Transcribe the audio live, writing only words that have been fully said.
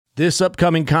This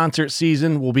upcoming concert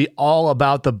season will be all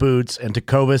about the boots, and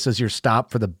Tecovas is your stop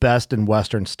for the best in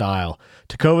Western style.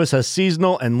 Tecovas has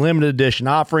seasonal and limited edition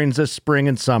offerings this spring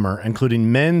and summer,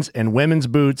 including men's and women's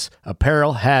boots,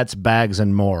 apparel, hats, bags,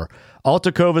 and more. All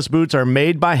Tecovas boots are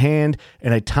made by hand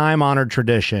in a time-honored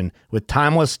tradition with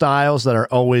timeless styles that are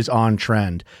always on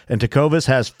trend. And Tecovas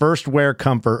has first wear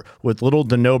comfort with little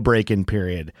to no break-in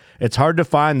period. It's hard to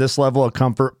find this level of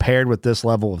comfort paired with this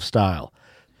level of style.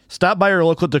 Stop by your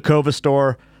local Tecovas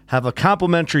store, have a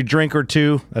complimentary drink or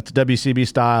two, that's WCB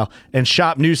style, and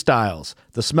shop new styles.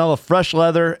 The smell of fresh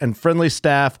leather and friendly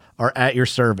staff are at your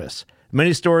service.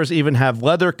 Many stores even have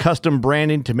leather custom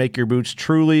branding to make your boots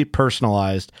truly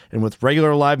personalized. And with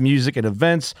regular live music and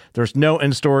events, there's no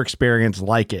in-store experience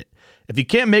like it. If you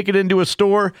can't make it into a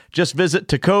store, just visit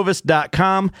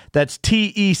tecovas.com. That's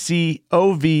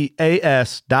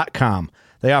TECOVAS.com.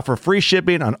 They offer free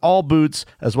shipping on all boots,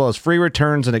 as well as free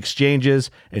returns and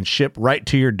exchanges, and ship right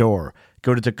to your door.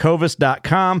 Go to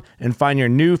tecovas.com and find your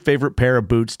new favorite pair of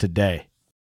boots today.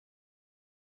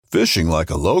 Fishing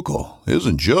like a local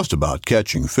isn't just about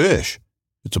catching fish.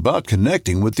 It's about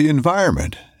connecting with the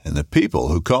environment and the people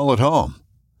who call it home.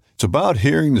 It's about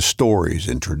hearing the stories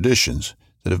and traditions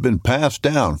that have been passed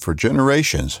down for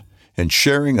generations and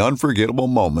sharing unforgettable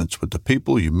moments with the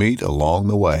people you meet along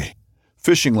the way.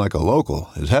 Fishing like a local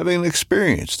is having an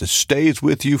experience that stays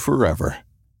with you forever.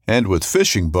 And with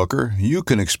Fishing Booker, you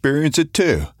can experience it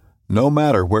too, no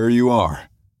matter where you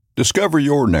are. Discover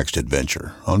your next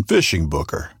adventure on Fishing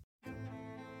Booker.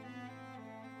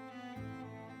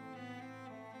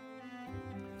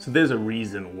 So there's a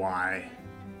reason why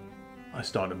I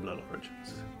started Blood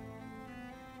Origins.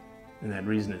 And that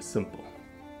reason is simple.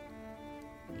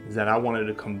 Is that I wanted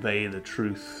to convey the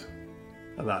truth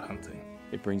about hunting.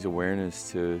 It brings awareness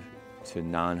to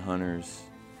non-hunters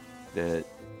that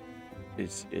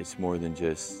it's more than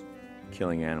just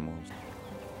killing animals.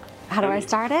 How do I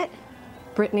start it?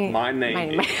 Brittany. My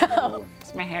name is...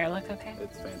 Does my hair look okay?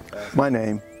 It's fantastic. My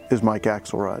name is Mike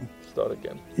Axelrod. Start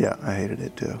again. Yeah, I hated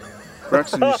it too.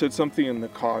 Braxton, you said something in the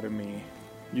car to me.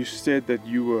 You said that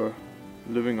you were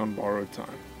living on borrowed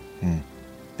time.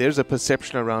 There's a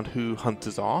perception around who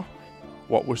hunters are,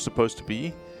 what we're supposed to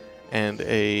be, and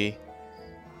a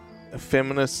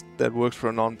feminist that works for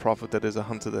a non-profit that is a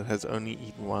hunter that has only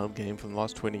eaten wild game for the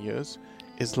last 20 years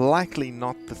is likely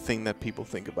not the thing that people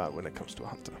think about when it comes to a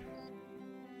hunter.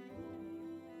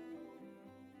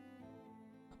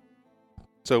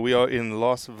 So we are in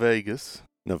Las Vegas,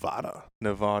 Nevada,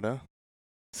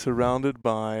 surrounded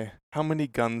by, how many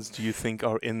guns do you think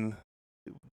are in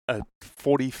a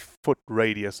 40-foot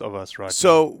radius of us right now?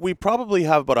 So we probably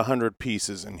have about 100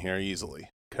 pieces in here easily.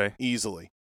 Okay. Easily.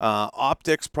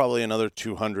 Optics, probably another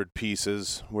 200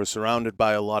 pieces. We're surrounded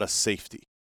by a lot of safety.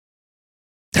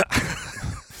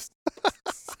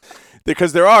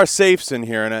 Because there are safes in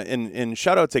here, and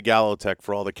shout out to Gallotech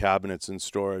for all the cabinets and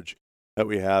storage that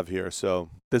we have here.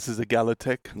 So this is a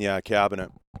Gallotech? Yeah,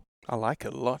 cabinet. I like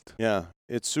it a lot. Yeah,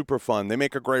 it's super fun. They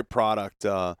make a great product.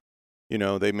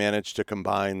 They manage to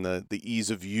combine the ease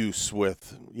of use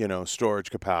with, storage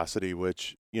capacity,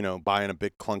 which, buying a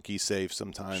big clunky safe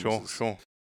sometimes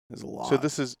is a lot. So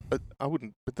this is, but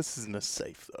this isn't a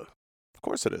safe though. Of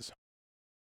course it is.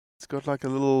 It's got like a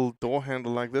little door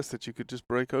handle like this that you could just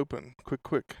break open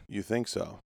quick. You think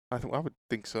so? I would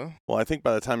think so. Well, I think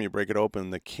by the time you break it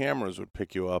open, the cameras would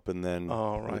pick you up, and then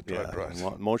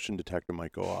right. Motion detector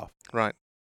might go off. Right.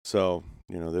 So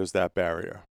there's that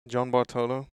barrier. John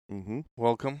Bartolo,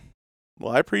 welcome.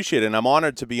 Well, I appreciate it, and I'm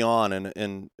honored to be on.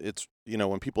 And it's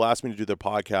when people ask me to do their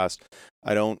podcast,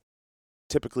 I don't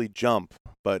typically jump,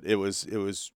 but it was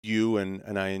you,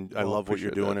 and I love what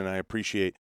you're doing, and I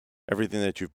appreciate everything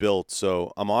that you've built.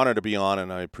 So I'm honored to be on,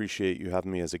 and I appreciate you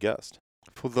having me as a guest.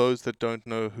 For those that don't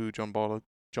know who John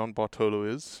Bartolo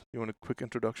is, you want a quick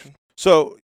introduction?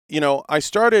 So, I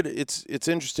started, it's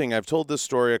interesting, I've told this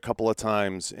story a couple of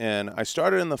times, and I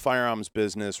started in the firearms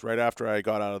business right after I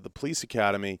got out of the police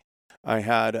academy. I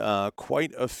had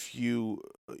quite a few,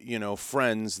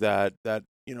 friends that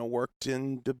worked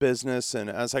in the business, and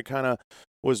as I kind of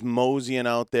was moseying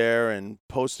out there and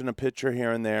posting a picture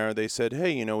here and there, they said,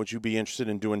 hey, would you be interested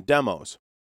in doing demos?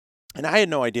 And I had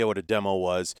no idea what a demo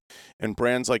was. And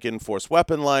brands like Enforced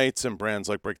Weapon Lights and brands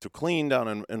like Breakthrough Clean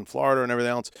down in Florida and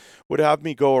everything else would have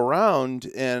me go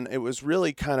around. And it was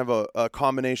really kind of a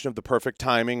combination of the perfect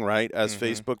timing, right, as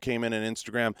Facebook came in and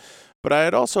Instagram. But I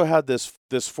had also had this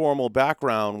formal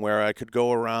background where I could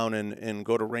go around and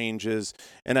go to ranges.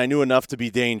 And I knew enough to be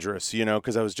dangerous,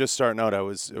 because I was just starting out. I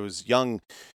was young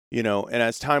and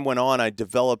as time went on, I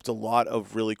developed a lot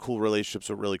of really cool relationships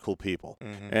with really cool people.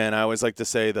 And I always like to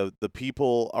say the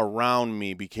people around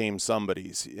me became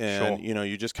somebody's. And,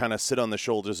 you just kind of sit on the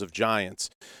shoulders of giants.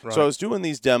 Right. So I was doing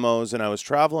these demos and I was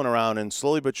traveling around, and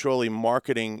slowly but surely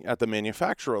marketing at the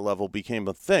manufacturer level became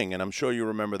a thing. And I'm sure you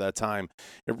remember that time.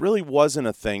 It really wasn't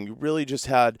a thing. You really just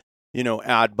had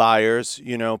ad buyers,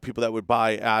 people that would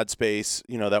buy ad space,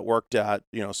 that worked at,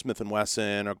 Smith &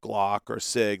 Wesson or Glock or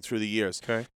SIG through the years.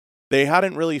 Okay. They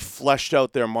hadn't really fleshed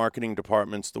out their marketing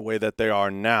departments the way that they are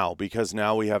now, because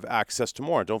now we have access to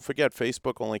more. Don't forget,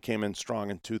 Facebook only came in strong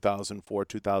in 2004,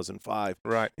 2005.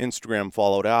 Right. Instagram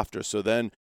followed after. So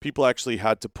then people actually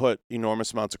had to put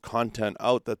enormous amounts of content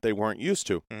out that they weren't used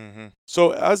to.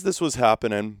 So as this was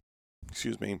happening,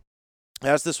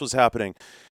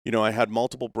 I had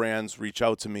multiple brands reach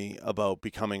out to me about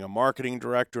becoming a marketing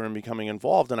director and becoming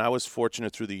involved. And I was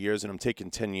fortunate through the years, and I'm taking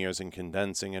 10 years and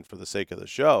condensing it for the sake of the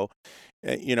show.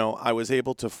 I was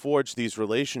able to forge these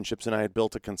relationships, and I had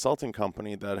built a consulting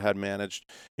company that had managed,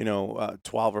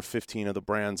 12 or 15 of the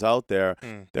brands out there,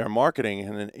 their marketing.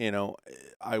 And,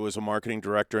 I was a marketing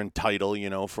director in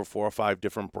title, for 4 or 5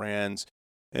 different brands.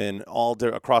 And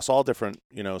across all different,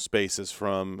 spaces,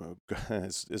 from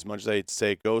as much as I'd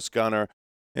say Ghost Gunner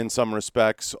in some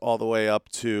respects, all the way up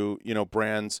to,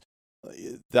 brands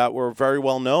that were very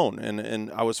well known. And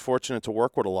I was fortunate to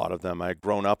work with a lot of them. I had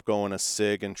grown up going to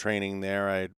SIG and training there.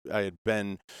 I had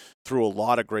been through a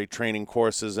lot of great training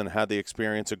courses and had the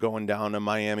experience of going down to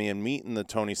Miami and meeting the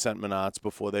Tony Centmanats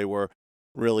before they were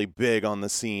really big on the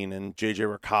scene, and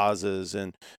JJ Racazes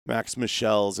and Max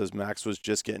Michel's, as Max was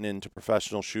just getting into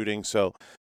professional shooting. So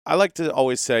I like to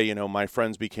always say, my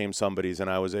friends became somebody's, and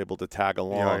I was able to tag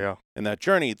along in that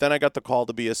journey. Then I got the call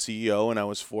to be a CEO, and I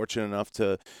was fortunate enough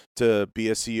to be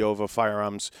a CEO of a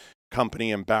firearms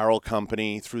company and barrel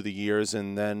company through the years,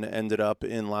 and then ended up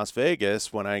in Las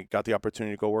Vegas when I got the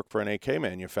opportunity to go work for an AK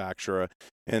manufacturer.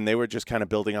 And they were just kind of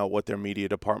building out what their media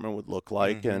department would look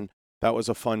like. And that was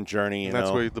a fun journey. And that's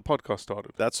where the podcast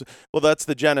started. That's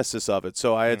the genesis of it.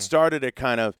 So I had started it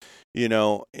kind of, in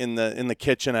the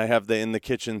kitchen. I have the in the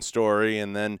kitchen story,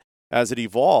 and then as it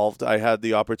evolved, I had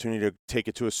the opportunity to take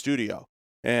it to a studio.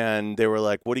 And they were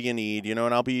like, "What do you need?" And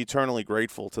I'll be eternally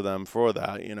grateful to them for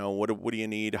that. What do you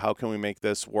need? How can we make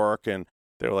this work? And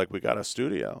they were like, "We got a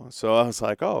studio." So I was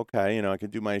like, "Oh, okay. I can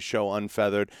do my show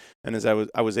unfeathered." And as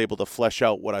I was able to flesh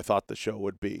out what I thought the show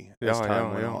would be as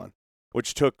time went on.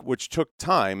 Which took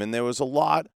time, and there was a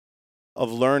lot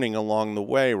of learning along the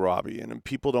way, Robbie. And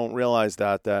people don't realize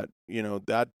that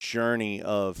that journey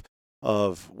of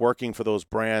working for those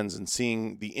brands and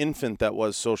seeing the infant that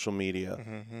was social media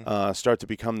start to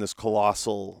become this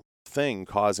colossal thing,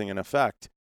 causing an effect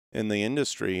in the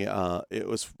industry. It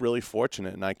was really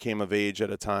fortunate, and I came of age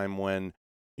at a time when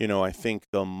I think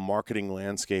the marketing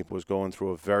landscape was going through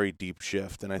a very deep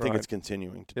shift, and I think it's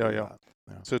continuing to do that.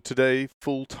 Yeah. So today,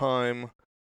 full-time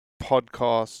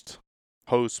podcast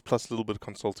host plus a little bit of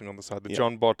consulting on the side, the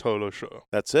John Bartolo Show.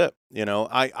 That's it.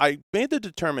 I made the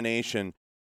determination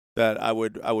that I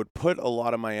would put a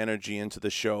lot of my energy into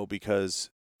the show, because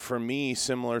for me,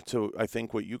 similar to I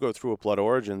think what you go through with Blood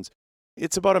Origins,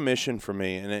 it's about a mission for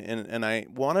me, and I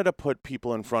wanted to put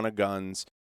people in front of guns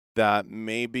that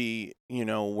maybe,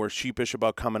 were sheepish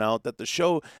about coming out. That the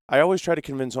show, I always try to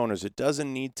convince owners, it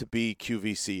doesn't need to be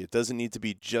QVC. It doesn't need to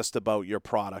be just about your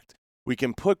product. We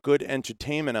can put good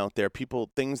entertainment out there,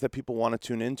 things that people want to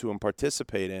tune into and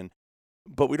participate in,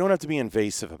 but we don't have to be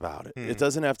invasive about it. It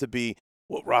doesn't have to be,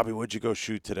 "Well, Robbie, what'd you go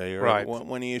shoot today?" Or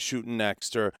when are you shooting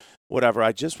next? Or whatever.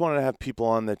 I just wanted to have people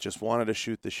on that just wanted to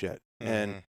shoot the shit.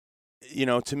 And,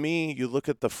 to me, you look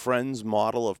at the Friends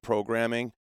model of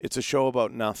programming, it's a show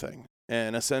about nothing.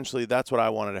 And essentially that's what I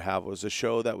wanted to have, was a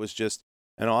show that was just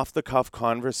an off-the-cuff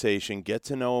conversation, get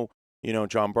to know,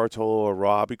 John Bartolo or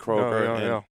Robbie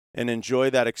Kroger and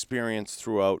enjoy that experience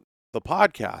throughout the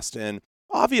podcast. And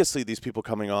obviously these people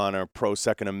coming on are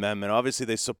pro-Second Amendment. Obviously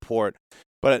they support,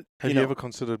 but have you ever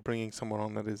considered bringing someone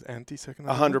on that is anti-Second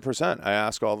Amendment? 100%. I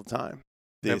ask all the time.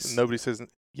 Nobody says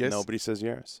yes? Nobody says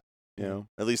yes.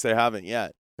 At least they haven't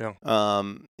yet. Yeah.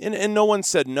 And no one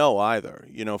said no either,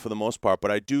 for the most part. But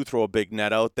I do throw a big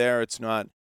net out there. It's not,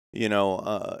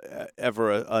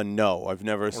 ever a no. I've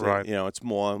never said, it's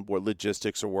more where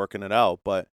logistics are working it out.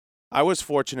 But I was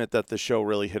fortunate that the show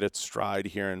really hit its stride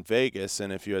here in Vegas.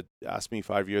 And if you had asked me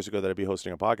 5 years ago that I'd be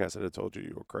hosting a podcast, I'd have told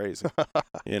you were crazy.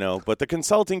 But the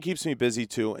consulting keeps me busy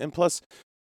too. And plus,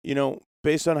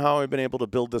 based on how I've been able to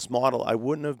build this model, I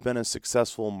wouldn't have been a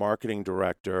successful marketing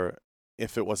director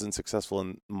if it wasn't successful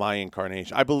in my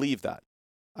incarnation. I believe that.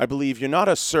 I believe you're not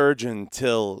a surgeon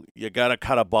till you got to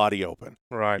cut a body open.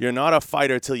 Right. You're not a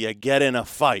fighter till you get in a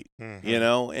fight, Mhm. you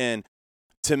know? And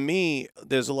to me,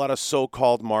 there's a lot of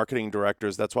so-called marketing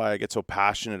directors. That's why I get so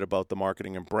passionate about the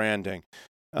marketing and branding.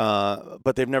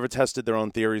 But they've never tested their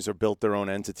own theories or built their own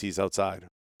entities outside.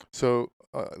 So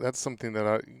that's something that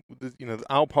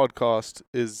our podcast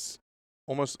is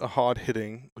almost a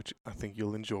hard-hitting, which I think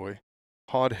you'll enjoy,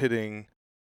 hard-hitting,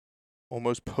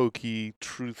 almost pokey,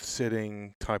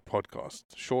 truth-setting type podcast.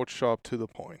 Short, sharp, to the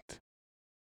point.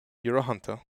 You're a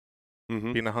hunter.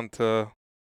 Mm-hmm. Being a hunter,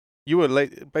 you were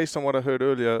late, based on what I heard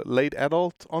earlier, late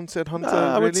adult onset hunter,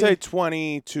 I would really? say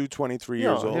 22, 23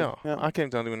 years old. Yeah. I came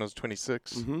down to when I was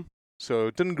 26. Mm-hmm.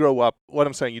 So didn't grow up. What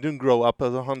I'm saying, you didn't grow up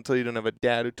as a hunter. You didn't have a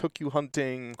dad who took you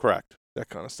hunting. Correct. That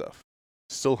kind of stuff.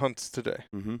 Still hunts today.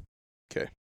 Mm-hmm. Okay.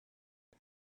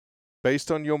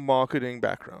 Based on your marketing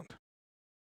background,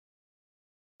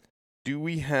 do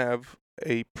we have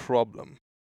a problem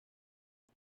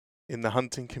in the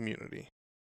hunting community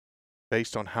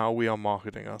based on how we are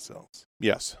marketing ourselves?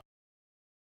 Yes.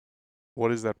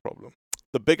 What is that problem?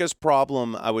 The biggest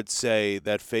problem, I would say,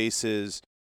 that faces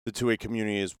the 2A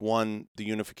community is, one, the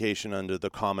unification under the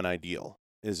common ideal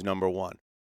is number one.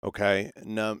 Okay?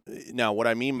 Now what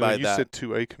I mean by you that... said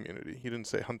 2A community. You didn't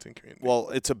say hunting community. Well,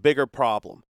 it's a bigger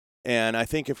problem. And I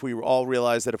think if we all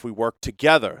realize that if we work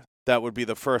together, that would be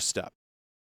the first step.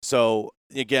 So,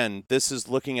 again, this is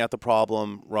looking at the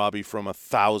problem, Robbie, from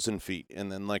 1,000 feet.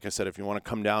 And then, like I said, if you want to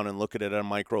come down and look at it at a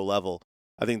micro level,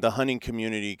 I think the hunting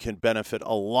community can benefit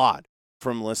a lot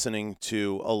from listening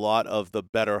to a lot of the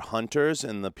better hunters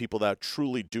and the people that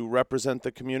truly do represent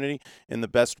the community in the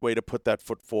best way to put that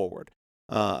foot forward.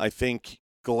 I think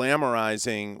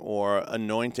glamorizing or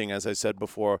anointing, as I said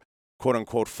before,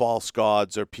 quote-unquote false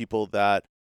gods or people that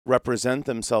represent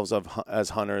themselves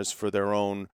as hunters for their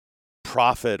own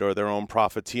profit or their own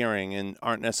profiteering and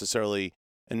aren't necessarily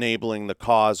enabling the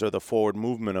cause or the forward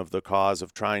movement of the cause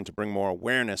of trying to bring more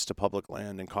awareness to public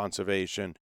land and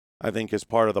conservation, I think is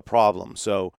part of the problem.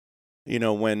 So, you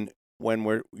know, when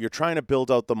you're trying to build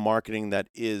out the marketing that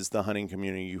is the hunting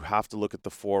community, you have to look at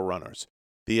the forerunners,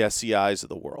 the SCIs of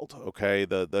the world, okay,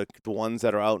 the ones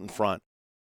that are out in front.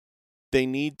 They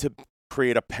need to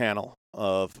create a panel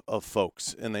of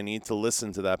folks, and they need to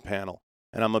listen to that panel.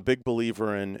 And I'm a big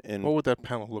believer in what would that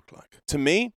panel look like? To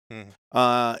me,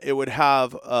 it would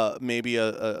have maybe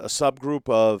a subgroup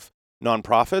of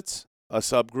nonprofits, a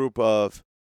subgroup of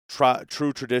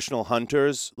true traditional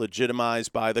hunters,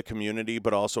 legitimized by the community,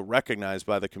 but also recognized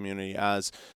by the community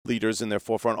as leaders in their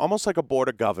forefront, almost like a board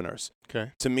of governors.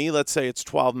 Okay. To me, let's say it's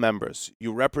 12 members.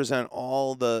 You represent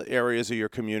all the areas of your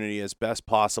community as best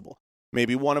possible.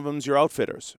 Maybe one of them's your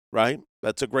outfitters, right?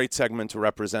 That's a great segment to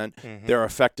represent. Mm-hmm. They're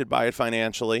affected by it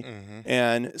financially. Mm-hmm.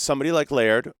 And somebody like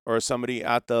Laird or somebody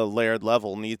at the Laird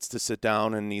level needs to sit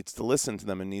down and needs to listen to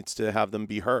them and needs to have them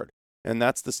be heard. And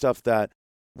that's the stuff that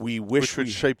we wish which would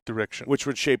shape direction. Which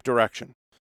would shape direction.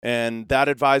 And that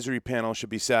advisory panel should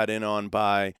be sat in on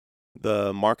by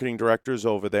the marketing directors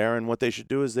over there. And what they should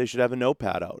do is they should have a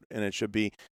notepad out. And it should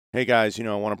be, hey, guys,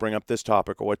 I want to bring up this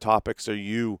topic, or what topics are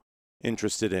you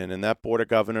interested in? And that board of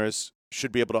governors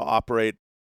should be able to operate,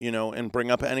 and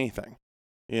bring up anything,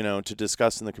 to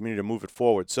discuss in the community to move it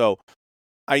forward. So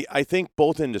I think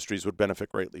both industries would benefit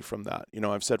greatly from that.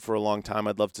 I've said for a long time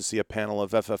I'd love to see a panel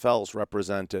of FFLs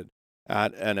represented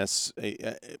at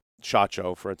SHOT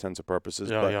Show for intents and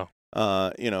purposes. Yeah.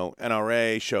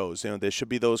 NRA shows, there should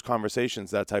be those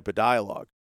conversations, that type of dialogue.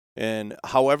 And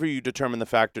however you determine the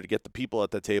factor to get the people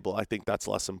at the table, I think that's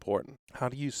less important. How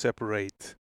do you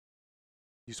separate?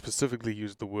 You specifically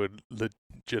used the word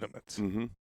legitimate. Mm-hmm.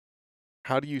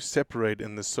 How do you separate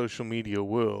in the social media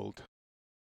world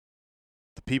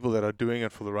the people that are doing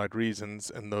it for the right reasons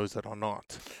and those that are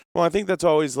not? Well, I think that's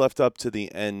always left up to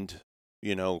the end,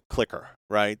 clicker,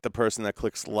 right? The person that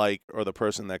clicks like or the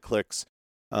person that clicks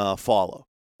follow.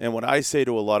 And what I say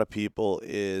to a lot of people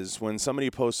is when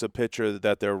somebody posts a picture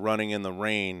that they're running in the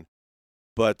rain,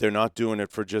 but they're not doing it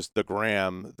for just the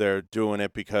gram. They're doing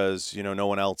it because, no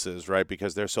one else is, right?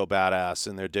 Because they're so badass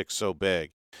and their dick's so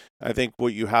big. I think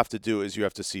what you have to do is you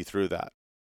have to see through that.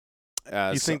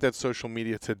 You think that social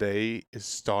media today is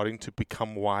starting to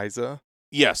become wiser?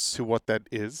 Yes. To what that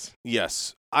is?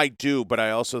 Yes, I do. But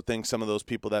I also think some of those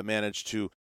people that manage to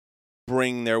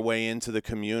bring their way into the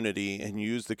community and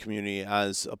use the community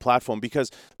as a platform, because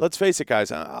let's face it,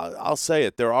 guys, I'll say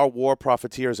it. There are war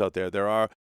profiteers out there. There are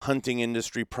hunting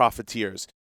industry profiteers,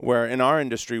 where in our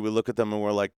industry we look at them and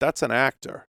we're like, that's an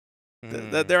actor.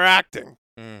 They're acting.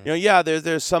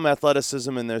 There's some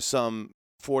athleticism and there's some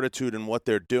fortitude in what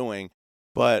they're doing,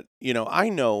 But, I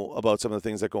know about some of the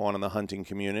things that go on in the hunting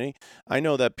community. I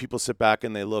know that people sit back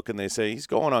and they look and they say, he's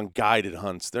going on guided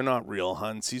hunts. They're not real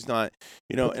hunts. He's not,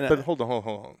 But hold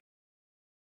on.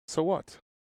 So what?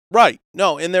 Right.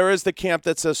 No, and there is the camp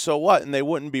that says, so what? And they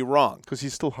wouldn't be wrong. Because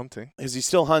he's still hunting. Because he's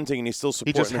still hunting and he's still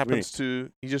supporting the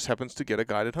community. He just happens to get a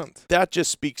guided hunt. That just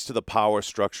speaks to the power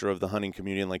structure of the hunting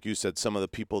community. And like you said, some of the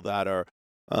people that are,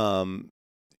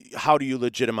 how do you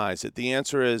legitimize it? The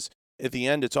answer is, at the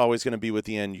end, it's always going to be with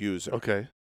the end user. Okay.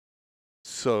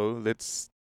 So let's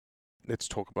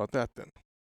talk about that then.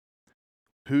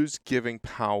 Who's giving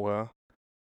power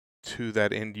to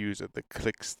that end user, the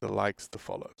clicks, the likes, the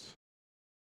follows?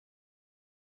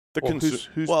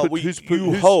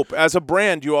 You hope, as a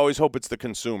brand, you always hope it's the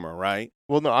consumer, right?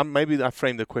 Well, no, maybe I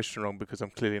framed the question wrong because I'm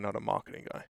clearly not a marketing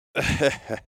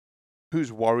guy.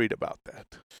 Who's worried about that?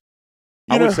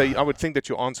 I would think that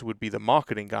your answer would be the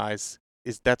marketing guys.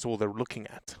 That's all they're looking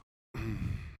at.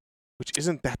 Which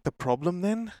isn't that the problem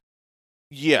then?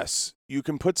 Yes, you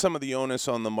can put some of the onus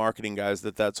on the marketing guys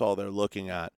that's all they're looking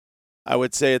at. I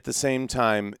would say at the same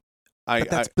time, but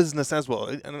that's business as well.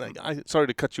 And I sorry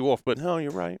to cut you off, but no,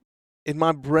 you're right. In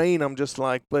my brain, I'm just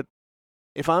like, but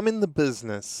if I'm in the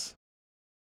business,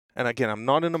 and again, I'm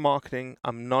not in the marketing,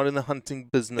 I'm not in the hunting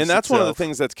business. And that's one of the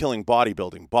things that's killing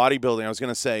bodybuilding. Bodybuilding, I was going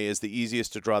to say, is the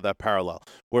easiest to draw that parallel,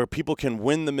 where people can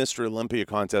win the Mr. Olympia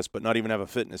contest but not even have a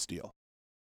fitness deal.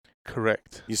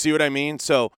 Correct. You see what I mean?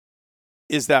 So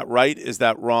is that right? Is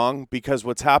that wrong? Because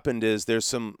what's happened is there's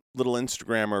some little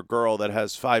Instagrammer girl that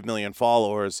has 5 million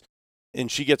followers,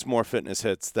 and she gets more fitness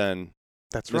hits than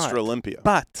Mr. Olympia.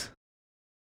 But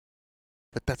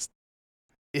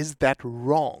is that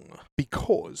wrong?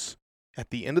 Because at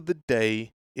the end of the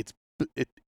day,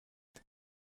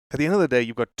 at the end of the day,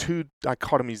 you've got two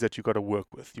dichotomies that you've got to work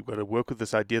with. You've got to work with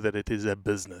this idea that it is a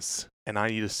business, and I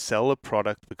need to sell a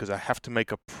product because I have to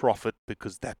make a profit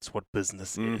because that's what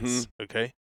business is.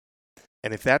 Okay,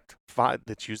 and if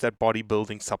let's use that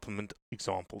bodybuilding supplement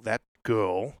example. That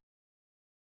girl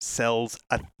sells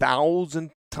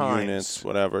 1,000 times units,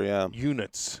 whatever, yeah,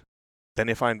 units than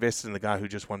if I invested in the guy who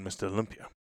just won Mr. Olympia.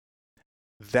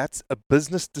 That's a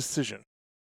business decision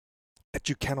that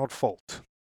you cannot fault.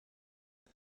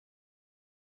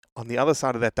 On the other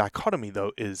side of that dichotomy,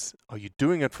 though, is, are you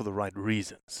doing it for the right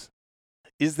reasons?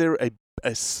 Is there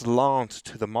a slant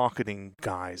to the marketing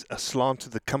guys, a slant to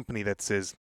the company that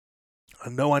says, I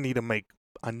know I need to make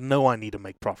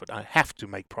profit. I have to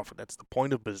make profit. That's the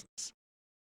point of business.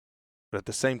 But at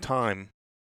the same time,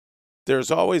 there's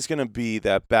always going to be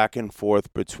that back and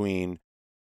forth between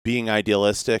being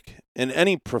idealistic in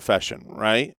any profession,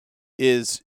 right?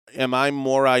 Am I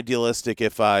more idealistic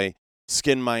if I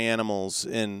skin my animals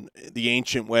in the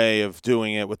ancient way of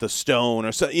doing it with a stone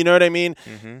or so, you know what I mean?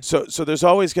 Mm-hmm. So there's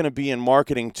always going to be in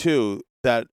marketing too,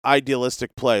 that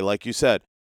idealistic play. Like you said,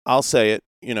 I'll say it,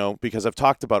 because I've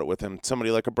talked about it with him.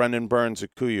 Somebody like a Brendan Burns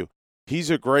at Kuyu. He's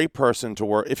a great person to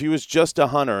work. If he was just a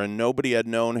hunter and nobody had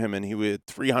known him and he had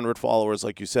 300 followers,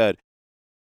 like you said,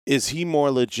 is he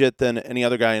more legit than any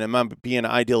other guy? And am I being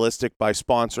idealistic by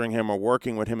sponsoring him or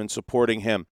working with him and supporting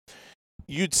him?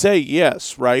 You'd say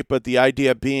yes, right? But the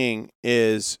idea being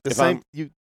is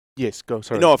Yes, go,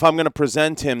 sorry. If I'm going to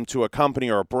present him to a company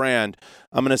or a brand,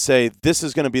 I'm going to say, this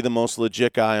is going to be the most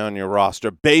legit guy on your roster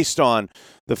based on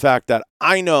the fact that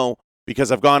I know,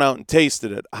 because I've gone out and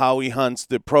tasted it, how he hunts,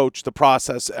 the approach, the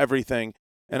process, everything,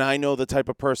 and I know the type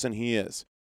of person he is.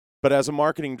 But as a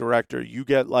marketing director, you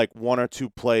get like one or two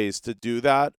plays to do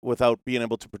that without being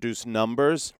able to produce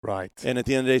numbers. Right. And at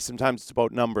the end of the day, sometimes it's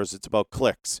about numbers. It's about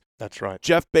clicks. That's right.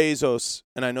 Jeff Bezos,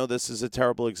 and I know this is a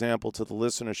terrible example to the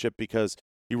listenership because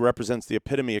he represents the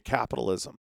epitome of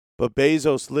capitalism. But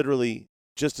Bezos literally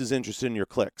just is interested in your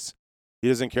clicks. He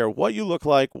doesn't care what you look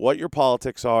like, what your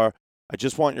politics are. I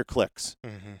just want your clicks.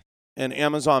 Mm-hmm. And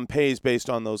Amazon pays based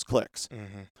on those clicks.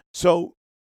 Mm-hmm. So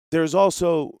there's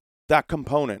also that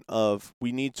component of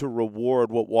we need to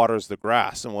reward what waters the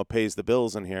grass and what pays the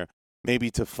bills in here, maybe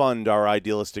to fund our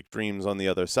idealistic dreams on the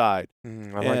other side. I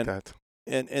like that.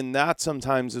 And that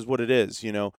sometimes is what it is,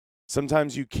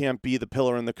 Sometimes you can't be the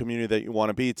pillar in the community that you want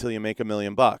to be till you make $1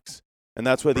 million. And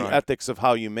that's where the ethics of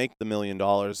how you make the $1 million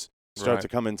start to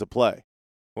come into play.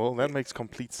 Well, that makes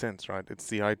complete sense, right? It's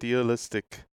the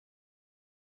idealistic,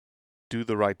 do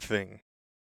the right thing.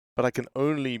 But I can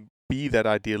only be that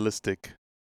idealistic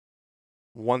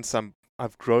once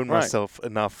I've grown myself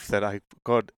enough that I've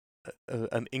got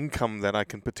an income that I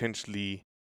can potentially,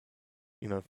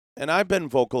 And I've been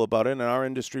vocal about it. In our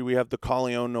industry, we have the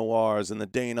Corleone Noirs and the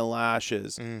Dana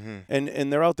Lashes. Mm-hmm.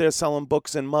 And they're out there selling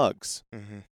books and mugs.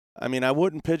 Mm-hmm. I mean, I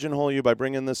wouldn't pigeonhole you by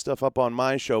bringing this stuff up on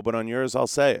my show, but on yours, I'll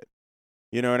say it.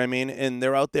 You know what I mean? And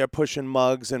they're out there pushing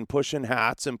mugs and pushing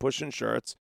hats and pushing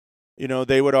shirts. You know,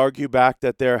 they would argue back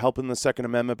that they're helping the Second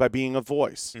Amendment by being a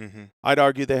voice. Mm-hmm. I'd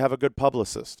argue they have a good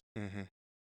publicist. Mm-hmm.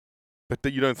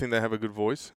 But you don't think they have a good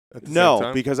voice at the same No,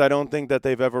 time? because I don't think that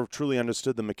they've ever truly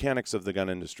understood the mechanics of the gun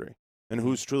industry and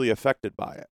who's truly affected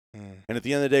by it. And at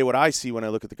the end of the day, what I see when I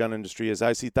look at the gun industry is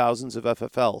I see thousands of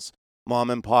FFLs, mom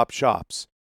and pop shops,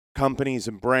 companies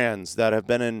and brands that have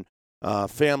been in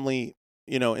family,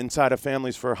 you know, inside of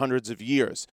families for hundreds of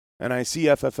years. And I see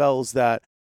FFLs that,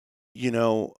 you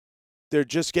know, they're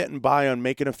just getting by on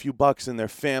making a few bucks in their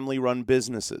family-run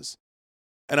businesses.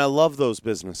 And I love those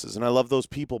businesses, and I love those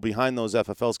people behind those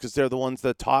FFLs because they're the ones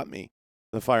that taught me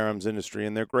the firearms industry,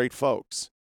 and they're great folks.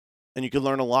 And you can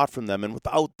learn a lot from them. And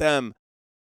without them,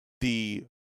 the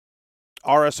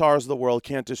RSRs of the world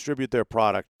can't distribute their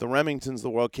product. The Remingtons of the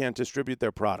world can't distribute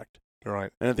their product.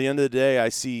 Right. And at the end of the day, I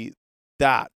see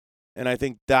that, and I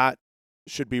think that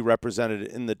should be represented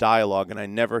in the dialogue, and I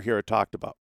never hear it talked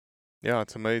about. Yeah,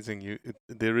 it's amazing.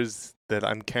 There is that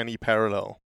uncanny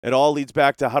parallel. It all leads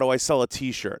back to how do I sell a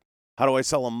T-shirt? How do I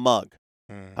sell a mug?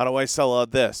 How do I sell a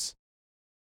this?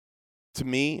 To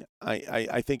me,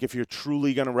 I think if you're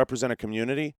truly going to represent a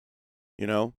community, you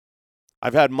know,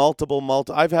 I've had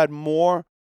I've had more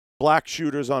black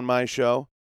shooters on my show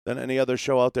than any other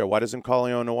show out there. Why doesn't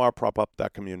Corleone Noir prop up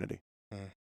that community?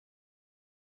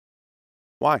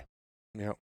 Why?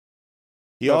 Yeah.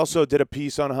 He also did a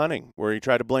piece on hunting where he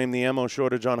tried to blame the ammo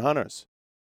shortage on hunters.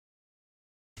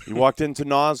 He walked into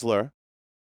Nosler,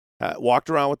 walked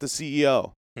around with the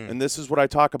CEO, and this is what I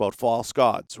talk about, false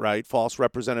gods, right? False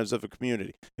representatives of a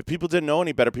community. If people didn't know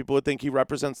any better, people would think he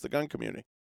represents the gun community.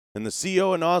 And the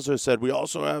CEO of Nosler said, we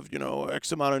also have, you know,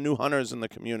 X amount of new hunters in the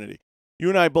community. You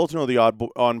and I both know the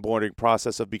onboarding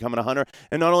process of becoming a hunter.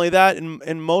 And not only that,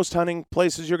 in most hunting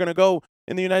places you're going to go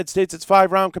in the United States, it's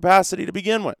 5-round capacity to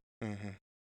begin with.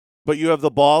 But you have the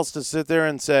balls to sit there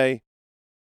and say,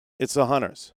 it's the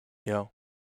hunters. Yeah.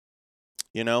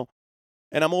 You know?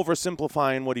 And I'm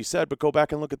oversimplifying what he said, but go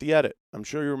back and look at the edit. I'm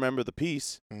sure you remember the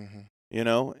piece. You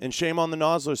know? And shame on the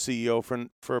Nosler CEO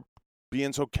for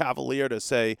being so cavalier to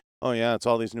say, oh, yeah, it's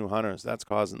all these new hunters. That's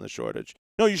causing the shortage.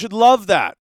 No, you should love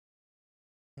that.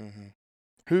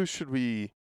 Who should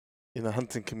we, in the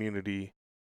hunting community,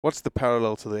 what's the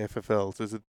parallel to the FFLs?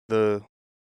 Is it the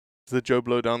Joe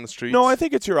Blow down the street? No, I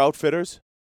think it's your outfitters.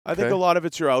 I think Okay. a lot of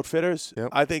it's your outfitters. Yep.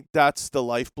 I think that's the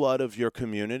lifeblood of your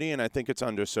community, and I think it's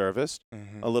underserviced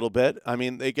a little bit. I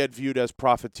mean, they get viewed as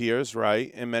profiteers,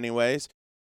 right, in many ways.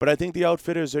 But I think the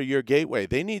outfitters are your gateway.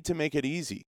 They need to make it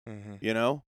easy, you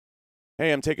know?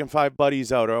 Hey, I'm taking 5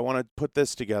 buddies out, or I want to put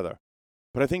this together.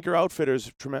 But I think your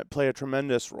outfitters play a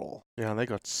tremendous role. Yeah, they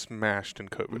got smashed in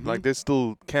COVID. Like, there's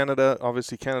still Canada.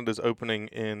 Obviously, Canada's opening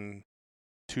in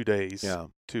 2 days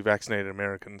to vaccinated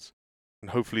Americans. And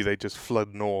hopefully they just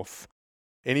flood north.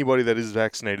 Anybody that is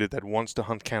vaccinated that wants to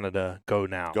hunt Canada, go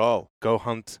now. Go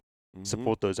hunt.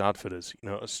 Support those outfitters. You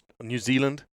know, New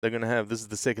Zealand, they're going to have, this is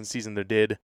the second season they're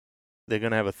dead. They're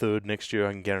going to have a third next year,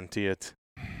 I can guarantee it.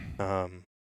 Yeah,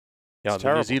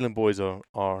 the New Zealand boys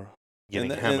are getting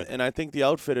hammered. And I think the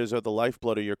outfitters are the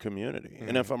lifeblood of your community.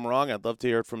 And if I'm wrong, I'd love to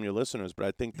hear it from your listeners, but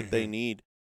I think that they need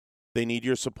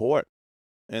your support.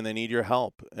 And they need your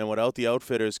help. And without the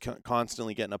outfitters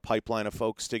constantly getting a pipeline of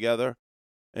folks together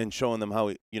and showing them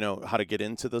how to get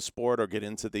into the sport or get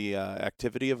into the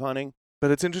activity of hunting. But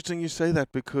it's interesting you say that,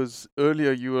 because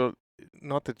earlier you were,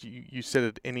 not that you said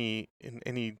it in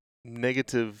any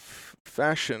negative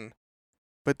fashion,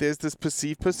 but there's this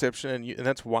perceived perception, and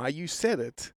that's why you said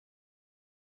it,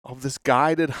 of this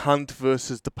guided hunt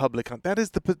versus the public hunt.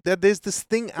 There's this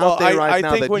thing out there right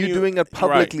now that you doing it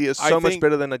publicly is so much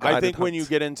better than a guided hunt. I think when you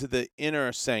get into the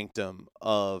inner sanctum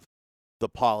of the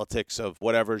politics of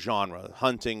whatever genre,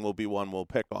 hunting will be one we'll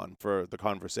pick on for the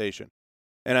conversation.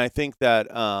 And I think that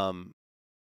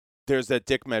there's that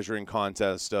dick measuring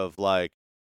contest of, like,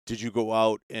 did you go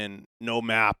out and no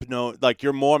map, like,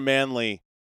 you're more manly.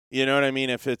 You know what I mean?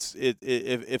 If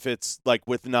it's like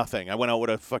with nothing. I went out with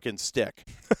a fucking stick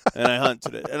and I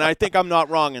hunted it. And I think I'm not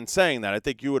wrong in saying that. I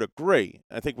think you would agree.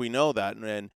 I think we know that.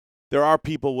 And there are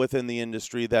people within the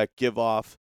industry that give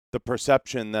off the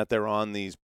perception that they're on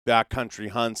these backcountry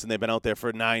hunts and they've been out there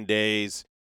for 9 days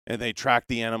and they track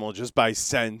the animal just by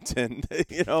scent, and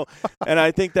and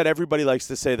I think that everybody likes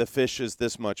to say the fish is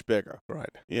this much bigger. Right.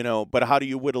 But how do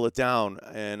you whittle it down?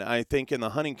 And I think in the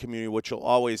hunting community what you'll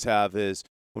always have is,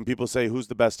 when people say who's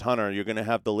the best hunter, you're going to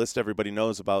have the list everybody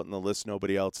knows about and the list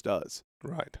nobody else does.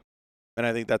 Right. And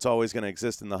I think that's always going to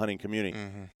exist in the hunting community.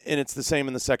 And it's the same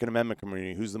in the Second Amendment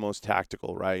community. Who's the most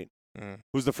tactical, right?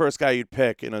 Who's the first guy you'd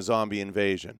pick in a zombie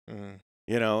invasion?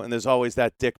 and there's always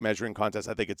that dick measuring contest.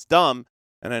 I think it's dumb,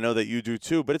 and I know that you do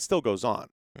too, but it still goes on,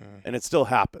 and it still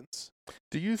happens.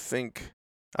 Do you think,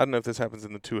 I don't know if this happens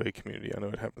in the 2A community, I know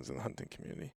it happens in the hunting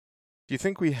community. Do you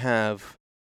think we have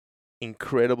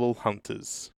incredible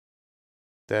hunters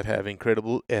that have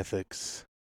incredible ethics,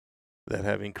 that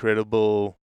have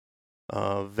incredible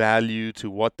value to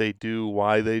what they do,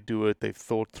 why they do it? They've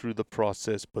thought through the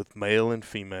process, both male and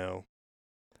female,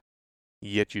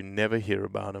 yet you never hear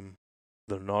about them.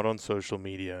 They're not on social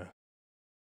media.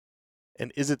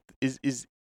 And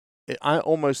I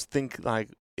almost think like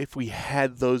if we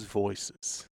had those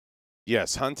voices.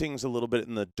 Yes, hunting's a little bit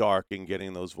in the dark in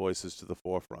getting those voices to the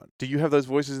forefront. Do you have those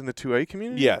voices in the 2A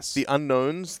community? Yes. The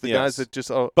unknowns, the Yes. guys that just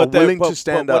are willing to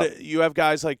stand up. You have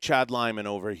guys like Chad Lyman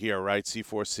over here, right?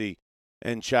 C4C.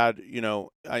 And Chad,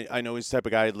 I know he's the type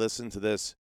of guy who'd listen to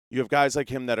this. You have guys like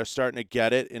him that are starting to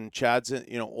get it, and Chad's,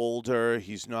 older.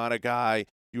 He's not a guy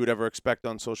you would ever expect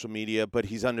on social media, but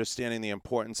he's understanding the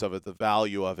importance of it, the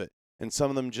value of it. And some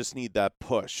of them just need that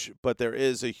push. But there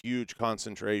is a huge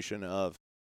concentration of,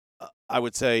 I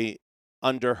would say,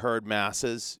 underheard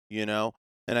masses, and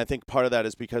I think part of that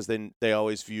is because they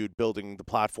always viewed building the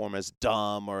platform as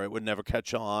dumb or it would never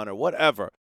catch on or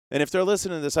whatever. And if they're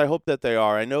listening to this, I hope that they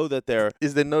are. I know that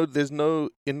there's no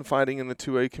infighting in the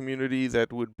 2A community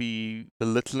that would be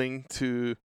belittling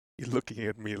to. You're looking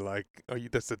at me like,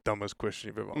 that's the dumbest question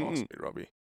you've ever asked me, Robbie.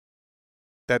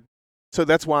 So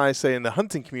that's why I say in the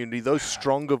hunting community, those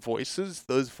stronger voices,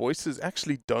 those voices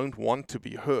actually don't want to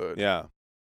be heard. Yeah.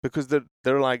 Because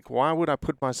they're like, why would I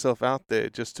put myself out there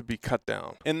just to be cut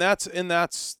down? And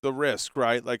that's the risk,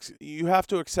 right? Like, you have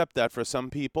to accept that for some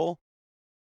people.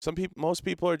 Most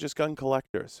people are just gun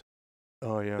collectors.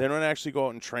 Oh, yeah. They don't actually go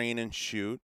out and train and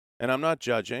shoot. And I'm not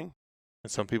judging.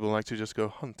 And some people like to just go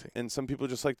hunting. And some people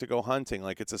just like to go hunting,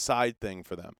 like it's a side thing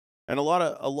for them. And a lot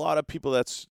of people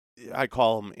I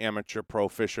call them amateur pro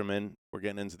fishermen. We're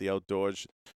getting into the outdoors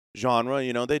genre.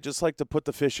 They just like to put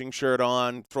the fishing shirt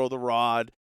on, throw the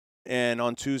rod, and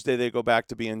on Tuesday they go back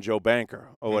to being Joe Banker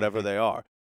or whatever they are.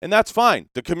 And that's fine.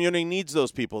 The community needs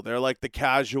those people. They're like the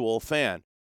casual fan.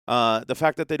 The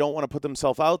fact that they don't want to put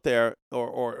themselves out there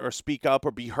or speak up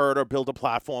or be heard or build a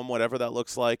platform, whatever that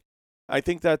looks like, I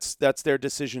think that's their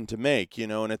decision to make,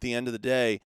 and at the end of the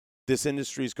day, this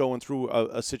industry is going through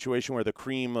a situation where the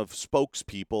cream of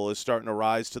spokespeople is starting to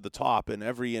rise to the top in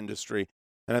every industry.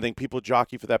 And I think people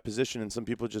jockey for that position, and some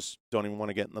people just don't even want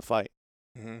to get in the fight,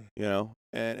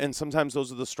 and sometimes those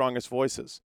are the strongest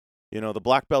voices. The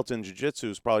black belt in jiu-jitsu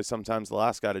is probably sometimes the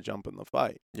last guy to jump in the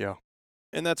fight. Yeah.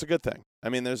 And that's a good thing. I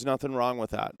mean, there's nothing wrong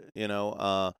with that,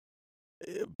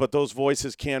 but those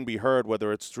voices can be heard,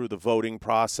 whether it's through the voting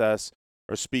process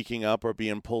or speaking up or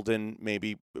being pulled in,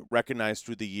 maybe recognized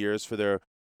through the years for their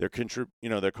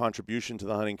contribution to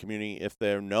the hunting community if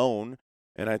they're known.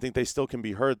 And I think they still can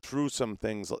be heard through some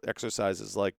things,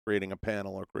 exercises like creating a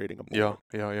panel or creating a board.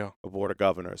 A board of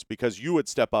governors, because you would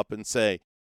step up and say,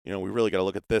 we really got to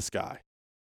look at this guy.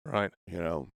 Right.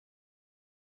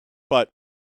 But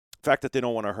the fact that they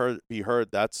don't want to be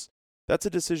heard, that's a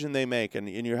decision they make, and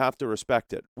you have to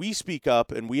respect it. We speak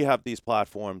up and we have these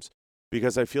platforms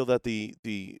because I feel that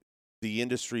the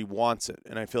industry wants it,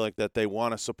 and I feel like that they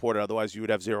want to support it. Otherwise, you would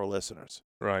have zero listeners.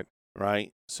 Right.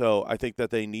 So I think that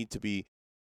they need to be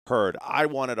heard. I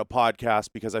wanted a podcast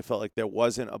because I felt like there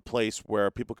wasn't a place where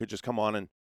people could just come on and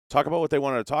talk about what they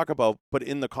wanted to talk about, but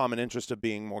in the common interest of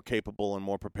being more capable and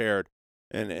more prepared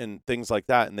and things like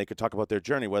that. And they could talk about their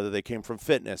journey, whether they came from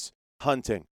fitness,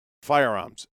 hunting,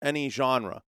 firearms, any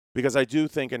genre, because I do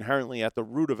think inherently at the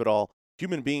root of it all,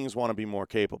 human beings want to be more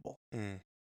capable. And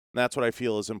that's what I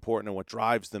feel is important, and what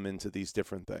drives them into these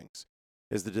different things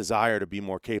is the desire to be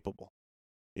more capable.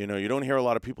 You don't hear a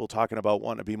lot of people talking about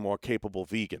wanting to be more capable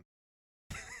vegan.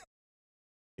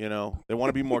 They want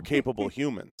to be more capable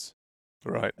humans.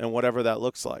 Right. And whatever that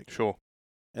looks like. Sure.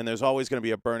 And there's always going to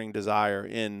be a burning desire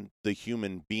in the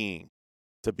human being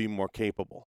to be more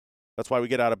capable. That's why we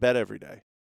get out of bed every day.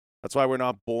 That's why we're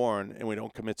not born and we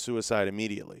don't commit suicide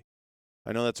immediately.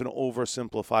 I know that's an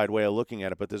oversimplified way of looking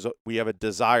at it, but we have a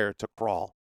desire to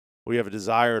crawl. We have a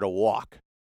desire to walk.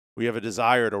 We have a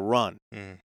desire to run.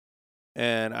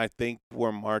 And I think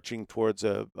we're marching towards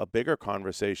a bigger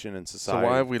conversation in society. So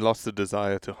why have we lost the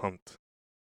desire to hunt?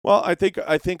 Well, I think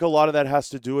a lot of that has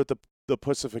to do with the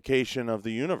pussification of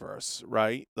the universe,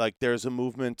 right? Like there's a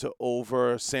movement to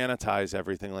over-sanitize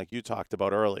everything like you talked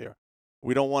about earlier.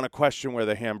 We don't want to question where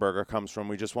the hamburger comes from.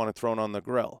 We just want it thrown on the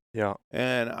grill. Yeah.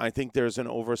 And I think there's an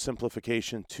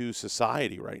oversimplification to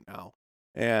society right now.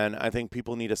 And I think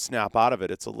people need to snap out of it.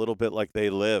 It's a little bit like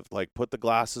They Live. Like put the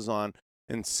glasses on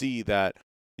and see that,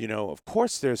 of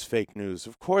course there's fake news.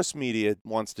 Of course media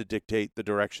wants to dictate the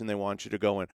direction they want you to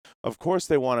go in. Of course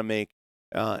they want to make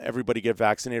everybody get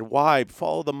vaccinated. Why?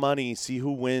 Follow the money, see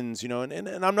who wins,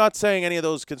 and I'm not saying any of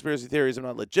those conspiracy theories. I'm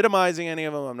not legitimizing any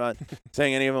of them. I'm not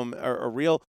saying any of them are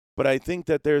real. But I think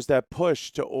that there's that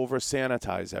push to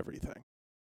over-sanitize everything,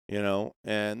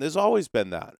 and there's always been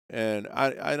that. And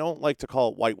I don't like to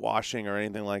call it whitewashing or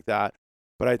anything like that,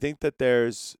 but I think that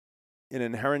there's an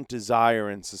inherent desire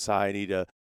in society to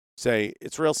say,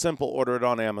 it's real simple, order it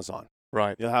on Amazon.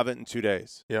 Right. You'll have it in 2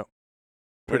 days. Yeah.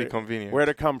 Pretty convenient. Where'd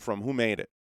it come from? Who made it?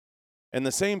 And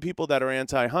the same people that are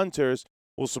anti-hunters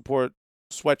will support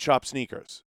sweatshop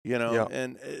sneakers,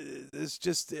 and it's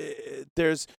just,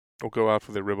 there's... Or go out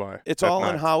for the ribeye. It's all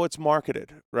in how it's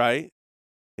marketed, right?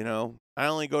 I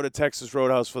only go to Texas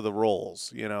Roadhouse for the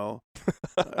rolls,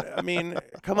 I mean,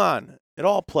 come on. It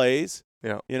all plays,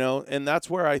 and that's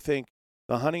where I think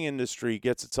the hunting industry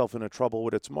gets itself into trouble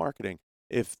with its marketing.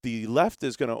 If the left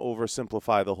is going to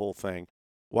oversimplify the whole thing,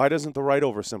 why doesn't the right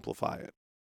oversimplify it?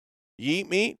 You eat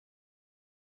meat?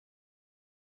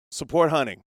 Support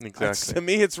hunting. Exactly. To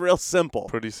me, it's real simple.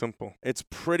 Pretty simple. It's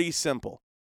pretty simple.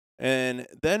 And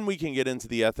then we can get into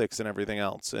the ethics and everything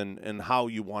else and how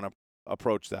you want to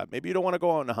approach that. Maybe you don't want to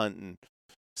go out and hunt and,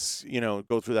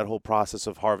 go through that whole process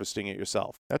of harvesting it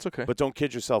yourself. That's okay. But don't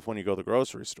kid yourself when you go to the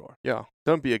grocery store. Yeah.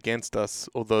 Don't be against us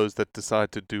or those that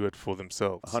decide to do it for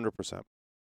themselves. 100%.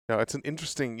 Now, it's an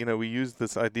interesting, we use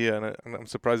this idea, and I'm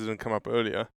surprised it didn't come up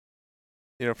earlier,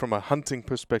 from a hunting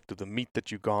perspective, the meat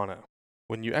that you garner,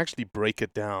 when you actually break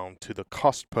it down to the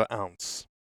cost per ounce,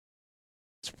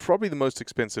 it's probably the most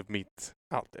expensive meat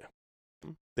out there.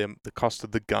 The cost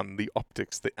of the gun, the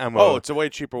optics, the ammo. Oh, it's a way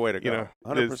cheaper way to go.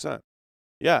 100%.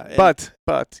 Yeah.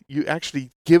 But you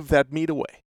actually give that meat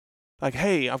away. Like,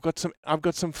 hey, I've got some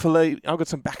fillet, I've got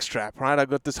some backstrap, right? I've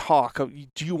got this hawk.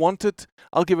 Do you want it?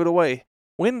 I'll give it away.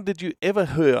 When did you ever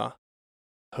hear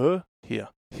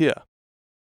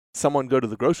someone go to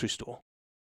the grocery store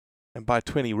and buy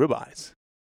 20 ribeyes,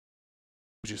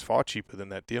 which is far cheaper than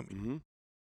that deer meat,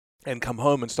 and come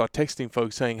home and start texting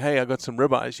folks saying, hey, I got some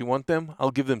ribeyes. You want them? I'll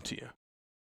give them to you.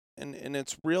 And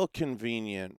it's real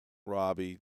convenient,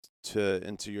 Robbie,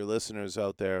 and to your listeners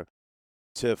out there,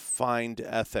 to find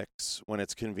ethics when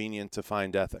it's convenient to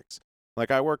find ethics. Like,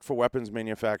 I worked for weapons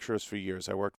manufacturers for years.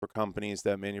 I worked for companies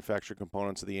that manufacture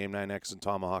components of the AIM-9X and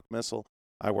Tomahawk missile.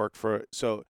 I worked for,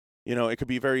 it could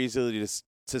be very easy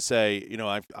to say,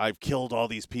 I've killed all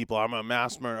these people. I'm a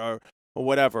mass murderer or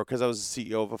whatever, because I was the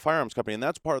CEO of a firearms company. And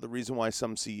that's part of the reason why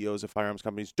some CEOs of firearms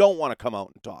companies don't want to come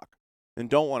out and talk and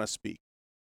don't want to speak.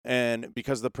 And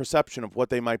because of the perception of what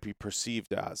they might be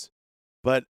perceived as.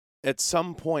 But at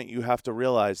some point, you have to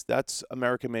realize that's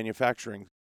American manufacturing.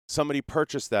 Somebody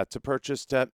purchased that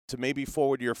to maybe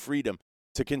forward your freedom,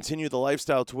 to continue the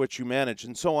lifestyle to which you manage,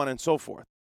 and so on and so forth.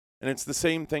 And it's the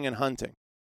same thing in hunting.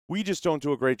 We just don't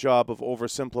do a great job of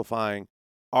oversimplifying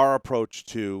our approach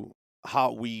to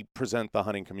how we present the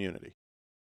hunting community.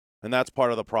 And that's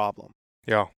part of the problem.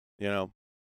 Yeah. No,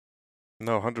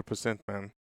 100%,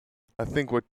 man. I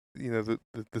think what, the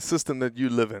system that you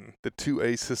live in, the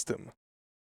 2A system,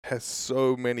 has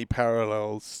so many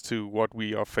parallels to what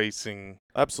we are facing.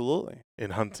 Absolutely.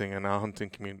 In hunting and our hunting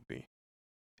community.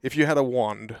 If you had a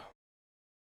wand,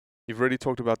 you've already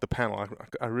talked about the panel.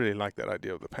 I really like that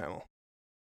idea of the panel.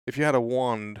 If you had a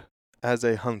wand as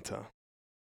a hunter,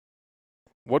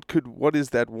 what does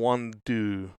that wand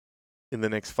do in the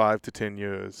next 5 to 10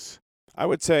 years? I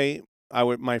would say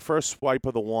my first swipe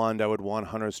of the wand, I would want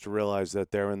hunters to realize that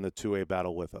they're in the 2A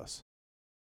battle with us.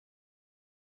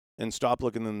 And stop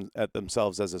looking at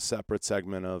themselves as a separate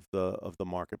segment of the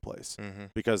marketplace,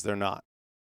 because they're not.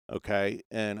 Okay?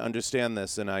 And understand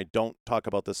this, and I don't talk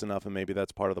about this enough, and maybe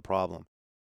that's part of the problem.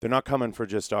 They're not coming for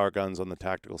just our guns on the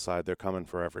tactical side. They're coming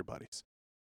for everybody's.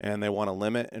 And they want to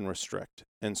limit and restrict.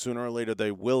 And sooner or later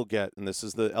they will get, and this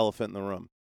is the elephant in the room,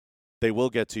 they will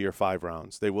get to your 5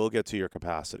 rounds. They will get to your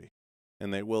capacity.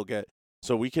 And they will get...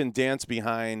 So we can dance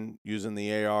behind using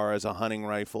the AR as a hunting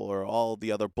rifle or all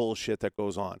the other bullshit that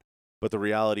goes on. But the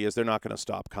reality is they're not going to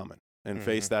stop coming, and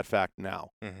face that fact now.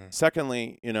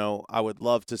 Secondly, I would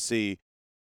love to see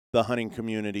the hunting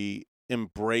community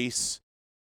embrace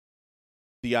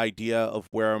the idea of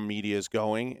where our media is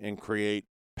going and create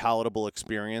palatable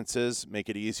experiences, make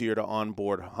it easier to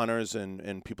onboard hunters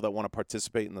and people that want to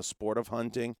participate in the sport of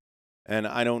hunting. And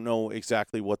I don't know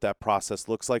exactly what that process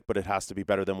looks like, but it has to be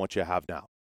better than what you have now.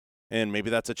 And maybe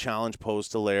that's a challenge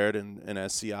posed to Laird and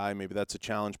SCI. Maybe that's a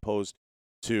challenge posed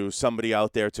to somebody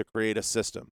out there to create a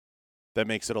system that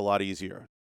makes it a lot easier.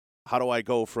 How do I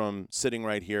go from sitting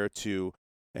right here to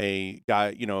a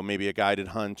guy, maybe a guided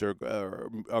hunt or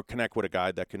connect with a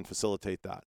guide that can facilitate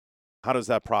that. How does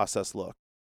that process look?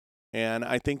 And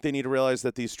I think they need to realize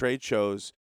that these trade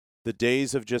shows, the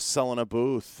days of just selling a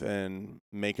booth and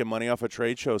making money off a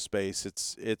trade show space,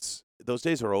 it's those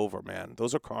days are over, man.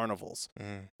 Those are carnivals,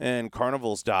 and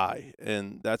carnivals die,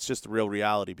 and that's just the real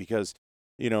reality. Because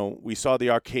we saw the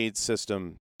arcade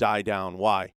system die down.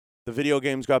 Why? The video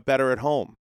games got better at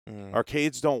home.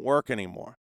 Arcades don't work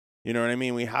anymore. You know what I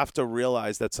mean? We have to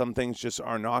realize that some things just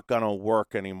are not gonna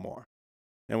work anymore,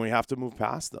 and we have to move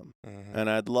past them.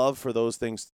 And I'd love for those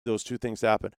two things to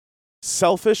happen.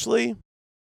 Selfishly,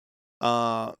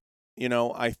 I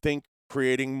think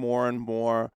creating more and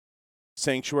more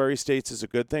sanctuary states is a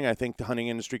good thing. I think the hunting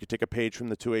industry could take a page from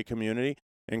the 2A community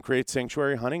and create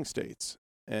sanctuary hunting states.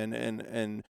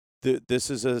 And this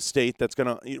is a state that's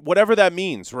going to, whatever that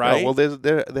means, right? Yeah, well,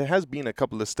 there has been a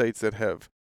couple of states that have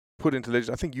put into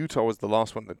legislation. I think Utah was the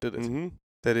last one that did it.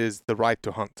 That is the right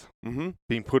to hunt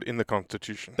being put in the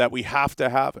Constitution. That we have to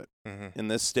have it in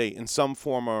this state in some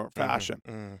form or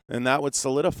fashion. And that would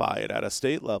solidify it at a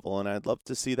state level. And I'd love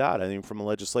to see that, I think, from a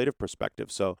legislative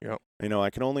perspective. So, I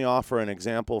can only offer an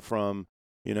example from,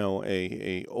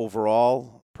 a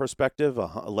overall perspective,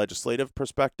 a legislative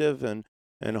perspective, and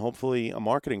hopefully a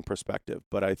marketing perspective.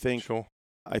 But I think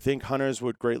hunters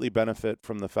would greatly benefit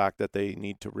from the fact that they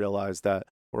need to realize that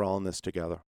we're all in this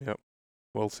together. Yep.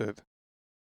 Well said.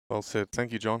 Well said.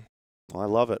 Thank you, John. Well, I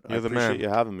love it. You're I appreciate you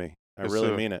having me. I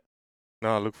really mean it.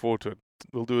 No, I look forward to it.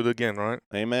 We'll do it again, right?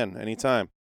 Amen. Anytime.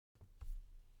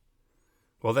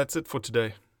 Well, that's it for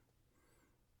today.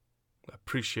 I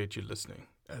appreciate you listening,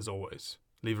 as always.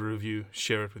 Leave a review,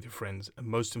 share it with your friends, and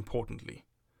most importantly,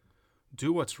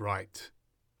 do what's right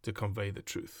to convey the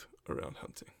truth around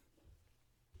hunting.